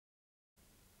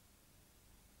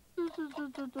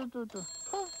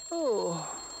Oh.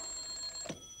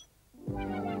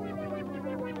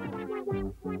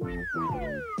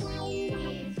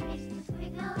 Here's Mr.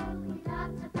 Squiggle,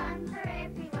 lots of fun for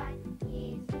everyone.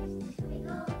 Here's Mr.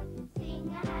 Squiggle,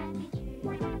 sing a happy tune.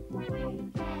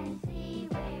 You can see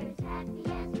we're as happy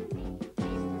as can be.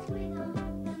 Mr. Squiggle,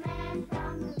 the man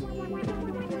from the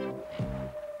moon.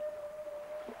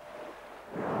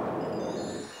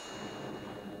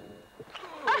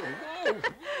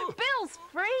 Bill's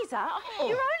freezer? You're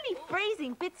only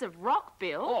freezing bits of rock,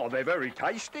 Bill. Oh, they're very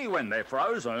tasty when they're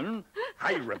frozen.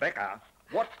 Hey, Rebecca,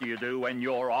 what do you do when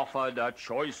you're offered a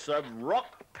choice of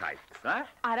rock cakes, huh?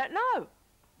 I don't know.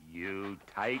 You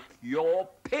take your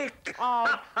pick.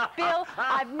 Oh, Bill,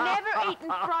 I've never eaten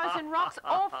frozen rocks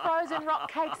or frozen rock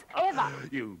cakes ever.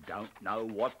 You don't know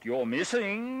what you're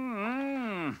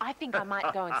missing. I think I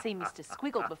might go and see Mr.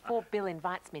 Squiggle before Bill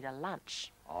invites me to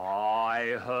lunch.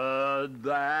 I heard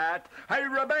that. Hey,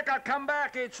 Rebecca, come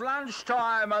back. It's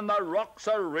lunchtime and the rocks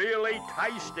are really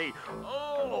tasty.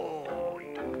 Oh,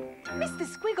 Mr.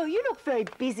 Squiggle, you look very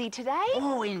busy today.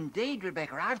 Oh, indeed,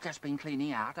 Rebecca. I've just been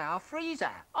cleaning out our freezer.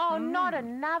 Oh, not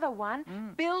another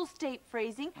one. Bill's deep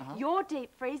freezing, you're deep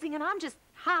freezing, and I'm just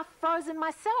half frozen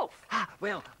myself. Ah,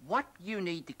 well, what you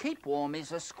need to keep warm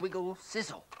is a Squiggle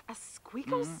sizzle. A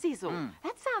Squiggle sizzle?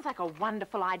 That sounds like a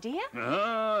wonderful idea.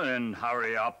 and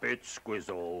hurry up. It's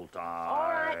squizzle time. All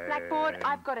right, Blackboard,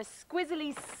 I've got a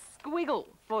squizzly squiggle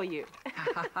for you.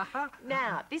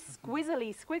 Now, this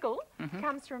squizzly squiggle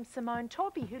comes from Simone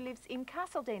Torpy, who lives in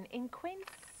Castleden in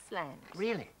Queensland.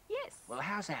 Really? Yes. Well,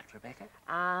 how's that, Rebecca?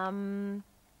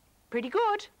 Pretty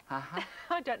good. Uh-huh.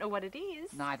 I don't know what it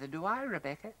is. Neither do I,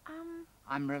 Rebecca.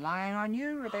 I'm relying on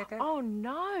you, Rebecca. Oh,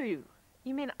 no.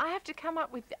 You mean I have to come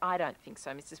up with... I don't think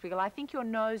so, Mr. Squiggle. I think your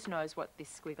nose knows what this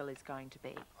squiggle is going to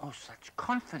be. Oh, such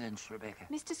confidence, Rebecca.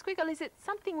 Mr. Squiggle, is it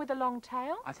something with a long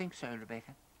tail? I think so,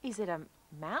 Rebecca. Is it a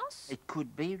mouse? It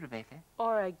could be, Rebecca.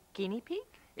 Or a guinea pig?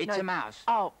 It's a mouse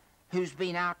Oh. who's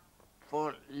been out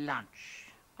for lunch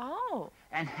Oh.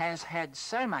 and has had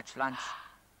so much lunch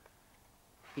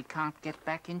he can't get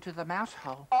back into the mouse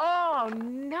hole. Oh,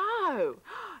 no.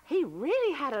 He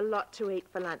really had a lot to eat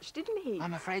for lunch, didn't he?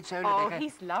 I'm afraid so, Oh, Rebecca.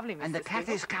 he's lovely, Mr. And the cat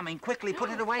Squiggle. is coming. Quickly, put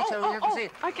it away so we can see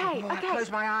it. Okay, Oh, I okay. close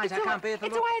my eyes. It's I all can't right. bear the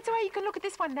It's look. all right, it's all right. You can look at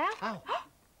this one now. Oh.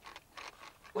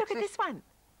 Look at this one.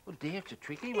 Oh, dear, it's a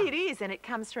tricky one. It is, and it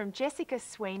comes from Jessica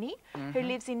Sweeney, who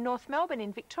lives in North Melbourne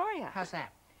in Victoria. How's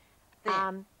that? There.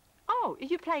 Oh, are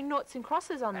you playing noughts and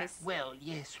crosses on this? Well,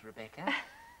 yes, Rebecca.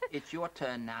 It's your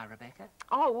turn now, Rebecca.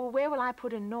 Oh, well, where will I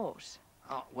put a nought?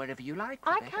 Oh, wherever you like,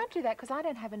 I Rebecca. can't do that because I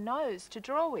don't have a nose to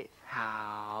draw with.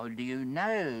 How do you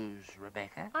nose,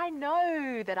 Rebecca? I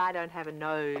know that I don't have a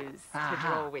nose to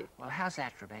draw with. Well, how's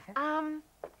that, Rebecca?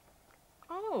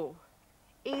 Oh,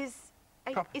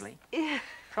 Probably. Is,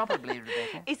 Probably,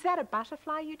 Rebecca. is that a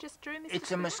butterfly you just drew, Mr.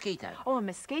 It's a Squiggle? mosquito. Oh, a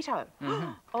mosquito.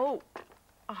 Oh,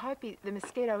 I hope the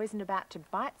mosquito isn't about to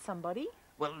bite somebody.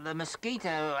 Well, the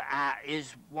mosquito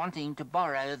is wanting to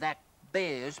borrow that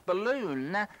bear's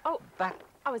balloon. Oh, but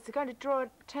I was going to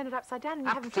turn it upside down and you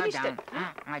haven't upside finished down.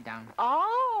 it. I don't.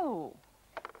 Oh,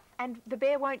 and the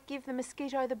bear won't give the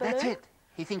mosquito the balloon? That's it.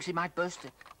 He thinks he might burst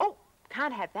it. Oh,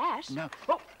 can't have that. No.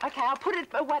 Oh, okay, I'll put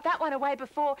that one away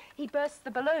before he bursts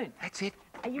the balloon. That's it.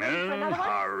 Are you ready for another one?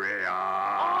 Hurry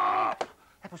up.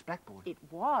 That was Blackboard. It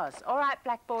was. All right,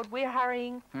 Blackboard, we're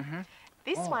hurrying. Mm-hmm.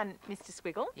 This one, Mr.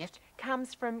 Squiggle, Yes?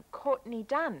 comes from Courtney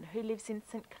Dunn, who lives in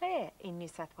St Clair in New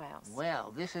South Wales.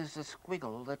 Well, this is the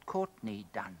squiggle that Courtney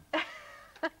done.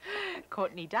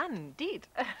 Courtney Dunn did.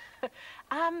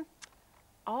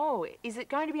 Oh, is it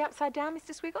going to be upside down,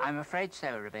 Mr. Squiggle? I'm afraid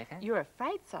so, Rebecca. You're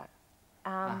afraid so.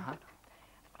 Uh-huh.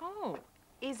 Oh,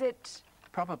 is it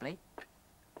Probably.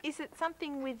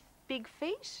 something with big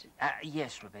feet?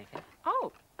 Yes, Rebecca.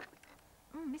 Oh,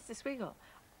 Mr. Squiggle,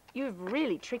 you've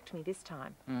really tricked me this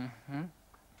time. Mm-hmm.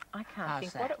 I can't How's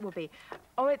think that? what it will be.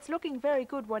 Oh, it's looking very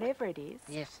good, whatever it is.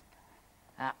 Yes.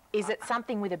 Is it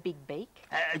something with a big beak?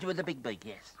 With a big beak,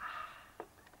 yes.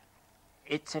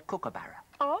 It's a kookaburra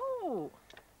Oh.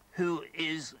 who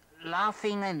is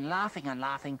laughing and laughing and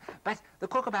laughing, but the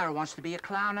kookaburra wants to be a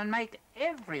clown and make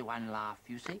everyone laugh,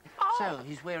 you see. Oh. So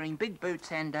he's wearing big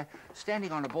boots and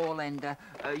standing on a ball and a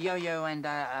yo-yo and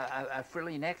a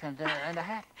frilly neck and a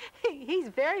hat. He's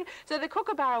very... So the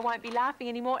kookaburra won't be laughing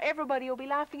anymore. Everybody will be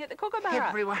laughing at the kookaburra.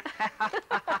 Everyone.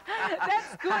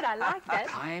 That's good. I like that.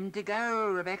 Time to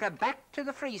go, Rebecca. Back to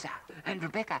the freezer. And,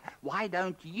 Rebecca, why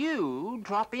don't you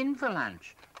drop in for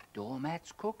lunch?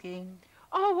 Doormat's cooking.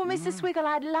 Oh, well, Mr. Squiggle,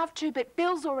 I'd love to, but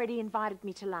Bill's already invited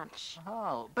me to lunch.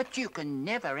 Oh, but you can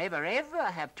never, ever, ever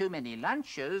have too many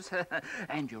lunches.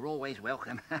 And you're always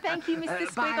welcome. Thank you,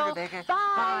 Mr. Bye, Squiggle. Rebecca.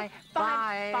 Bye.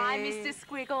 Bye. Bye, Mr.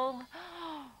 Squiggle.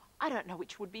 I don't know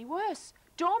which would be worse,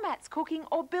 Doormat's cooking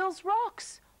or Bill's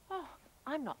rocks. Oh,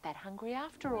 I'm not that hungry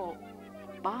after all.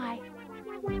 Bye.